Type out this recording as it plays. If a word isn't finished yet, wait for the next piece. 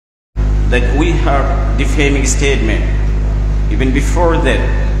that we heard defaming statement. Even before that,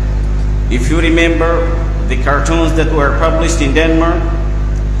 if you remember the cartoons that were published in Denmark,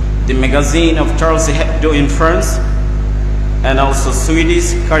 the magazine of Charles Hebdo in France, and also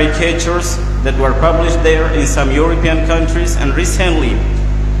Swedish caricatures that were published there in some European countries, and recently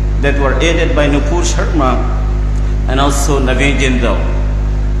that were edited by Nupur Sharma and also Naveen Jindal.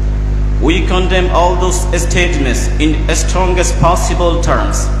 We condemn all those statements in the strongest possible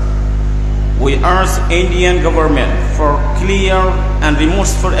terms. We urge Indian government for clear and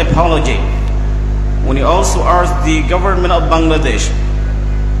remorseful apology. We also urge the government of Bangladesh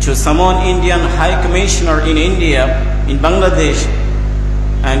to summon Indian High Commissioner in India, in Bangladesh,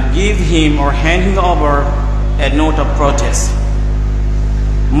 and give him or hand him over a note of protest.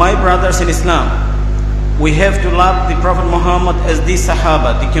 My brothers in Islam, we have to love the Prophet Muhammad as the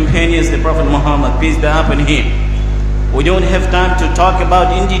Sahaba, the companions of the Prophet Muhammad, peace be upon him. We don't have time to talk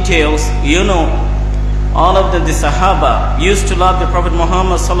about in details. You know, all of the Sahaba used to love the Prophet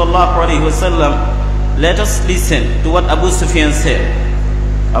Muhammad sallallahu alaihi wasallam. Let us listen to what Abu Sufyan said.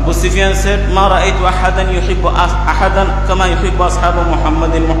 Abu Sufyan said, "Ma ra'aytu ahadan yuhibbu ahadan kama yuhibbu ashabu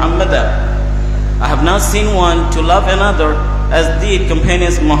Muhammadin Muhammada." I have not seen one to love another as the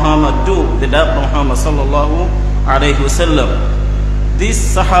companions of Muhammad do, the love Muhammad sallallahu alaihi wasallam. This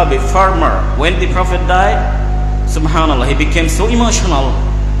Sahabi farmer, when the Prophet died, subhanallah, he became so emotional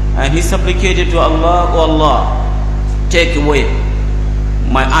and he supplicated to Allah, "Oh Allah, take away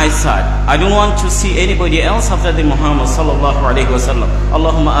my eyesight. I don't want to see anybody else after the Muhammad sallallahu alaihi wasallam.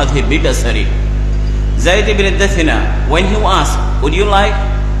 Allahumma adhib bidasari." Zayd ibn Dathina, when he asked, would you like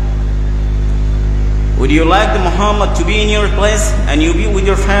the Muhammad to be in your place and you be with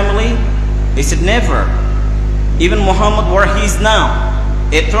your family? He said, never. Even Muhammad where he is now,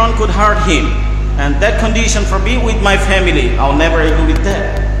 a throne could hurt him, and that condition for me with my family, I'll never agree with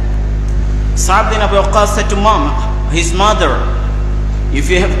that. Sa'd bin Abi Waqqas said to his mother, if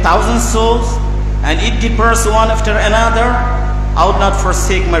you have 1,000 souls and it differs one after another, I would not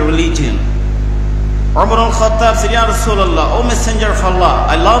forsake my religion. Umar al-Khattab said, Ya Rasulullah, O Messenger of Allah,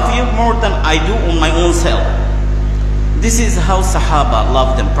 I love you more than I do on my own self. This is how Sahaba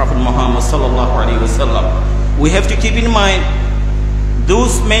loved them, Prophet Muhammad sallallahu alaihi wasallam. We have to keep in mind,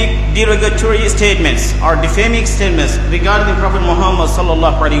 those make derogatory statements or defaming statements regarding Prophet Muhammad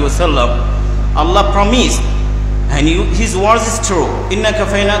sallallahu alaihi wasallam. Allah promised, and his words is true, Inna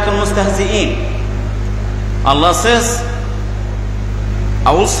kafaynaka al-mustahzi'in. Allah says,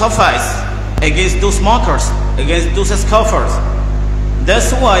 I will suffice against those mockers, against those scoffers.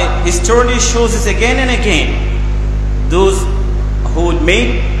 That's why history shows us again and again, those who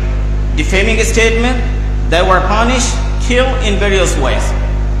made defaming statement, they were punished, killed in various ways.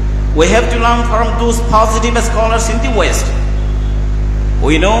 We have to learn from those positive scholars in the West.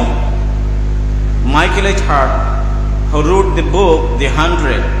 We know Michael H. Hart, who wrote the book, The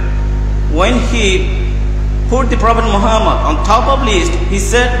 100, when he put the Prophet Muhammad on top of list, he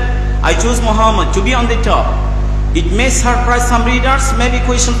said, I choose Muhammad to be on the top. It may surprise some readers, maybe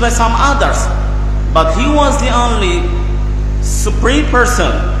questioned by some others, but he was the only supreme person.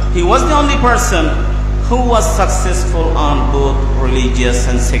 He was the only person who was successful on both religious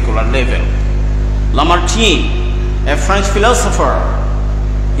and secular level. Lamartine, a French philosopher,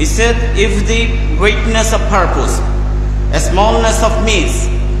 he said, if the greatness of purpose, a smallness of means,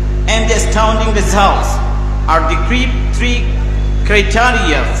 and the astounding results are the three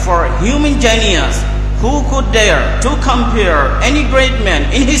criteria for human genius, who could dare to compare any great man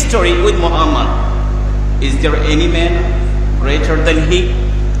in history with Muhammad? Is there any man greater than he?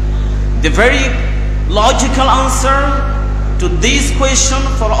 The very logical answer to this question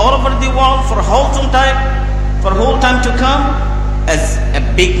for all over the world, for whole time to come, as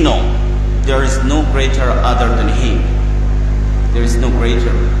a big no. There is no greater other than him. There is no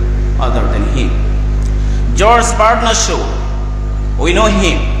greater other than him. George Bernard Shaw, we know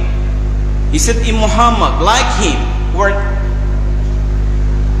him. He said, if Muhammad, like him, were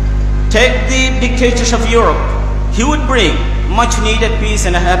take the dictators of Europe, he would bring much needed peace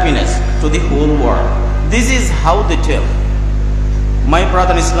and happiness to the whole world. This is how they tell. My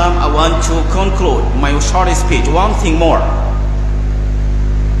brother in Islam, I want to conclude my short speech. One thing more.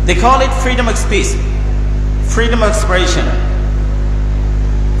 They call it freedom of speech, freedom of expression.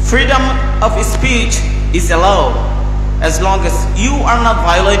 Freedom of speech is allowed as long as you are not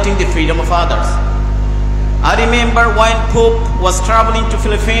violating the freedom of others. I remember when Pope was traveling to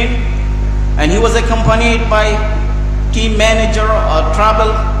Philippines and he was accompanied by team manager or travel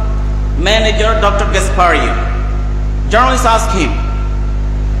manager, Dr. Gaspario. Journalists asked him,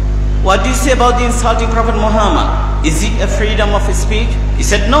 what do you say about the insulting Prophet Muhammad? Is it a freedom of speech? He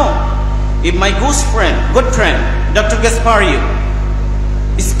said, no. If my good friend, Dr. Gaspario,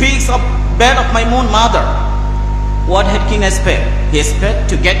 speaks of bad of my own mother, what had he expect? He expect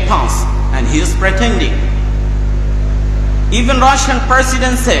to get pounced, and he is pretending. Even Russian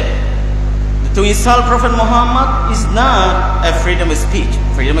president said to insult Prophet Muhammad is not a freedom of speech,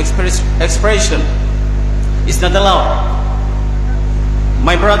 freedom of expression. It's not allowed.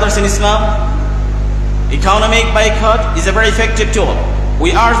 My brothers in Islam, economic boycott is a very effective tool.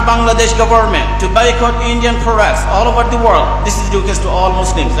 We urge Bangladesh government to boycott Indian products all over the world. This is request to all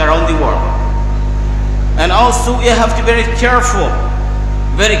Muslims around the world. And also we have to be very careful.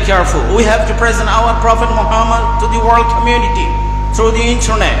 Very careful. We have to present our Prophet Muhammad to the world community through the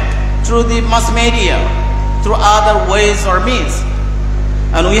internet, through the mass media, through other ways or means.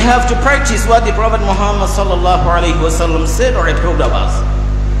 And we have to practice what the Prophet Muhammad sallallahu alaihi wasallam said or approved of us.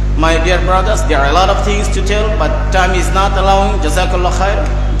 My dear brothers, there are a lot of things to tell, but time is not allowing. Jazakallah khair,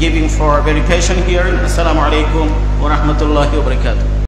 giving for very patient hearing. Assalamu alaikum wa rahmatullahi wa barakatuh.